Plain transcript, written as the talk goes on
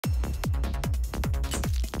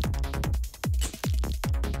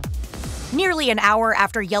Nearly an hour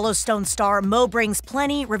after Yellowstone star Mo Brings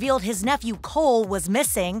Plenty revealed his nephew Cole was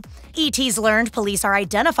missing, ET's learned police are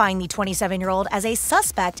identifying the 27-year-old as a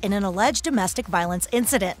suspect in an alleged domestic violence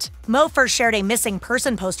incident. Mo first shared a missing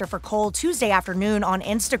person poster for Cole Tuesday afternoon on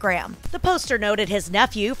Instagram. The poster noted his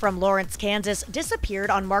nephew from Lawrence, Kansas, disappeared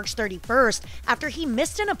on March 31st after he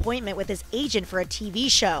missed an appointment with his agent for a TV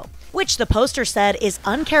show, which the poster said is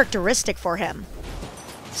uncharacteristic for him.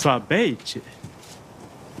 Sabete.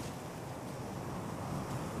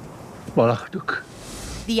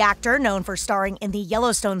 The actor, known for starring in the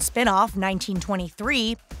Yellowstone spin-off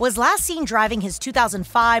 1923, was last seen driving his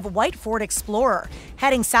 2005 white Ford Explorer,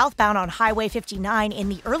 heading southbound on Highway 59 in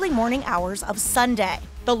the early morning hours of Sunday.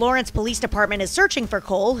 The Lawrence Police Department is searching for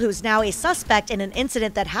Cole, who's now a suspect in an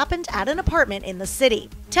incident that happened at an apartment in the city.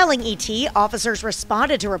 Telling ET, officers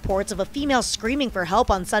responded to reports of a female screaming for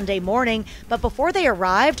help on Sunday morning, but before they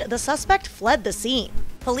arrived, the suspect fled the scene.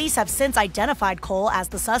 Police have since identified Cole as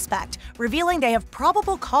the suspect, revealing they have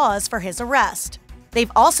probable cause for his arrest.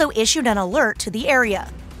 They've also issued an alert to the area.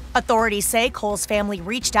 Authorities say Cole's family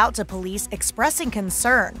reached out to police expressing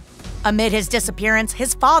concern. Amid his disappearance,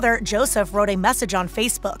 his father, Joseph, wrote a message on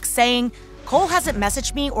Facebook saying, "Cole hasn't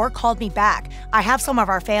messaged me or called me back. I have some of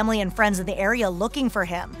our family and friends in the area looking for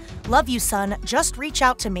him. Love you, son. Just reach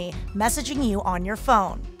out to me, messaging you on your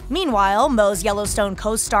phone." Meanwhile, Mo's Yellowstone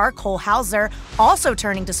co-star Cole Hauser also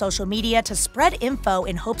turning to social media to spread info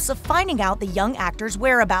in hopes of finding out the young actor's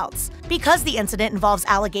whereabouts. Because the incident involves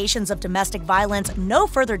allegations of domestic violence, no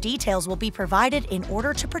further details will be provided in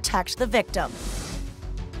order to protect the victim.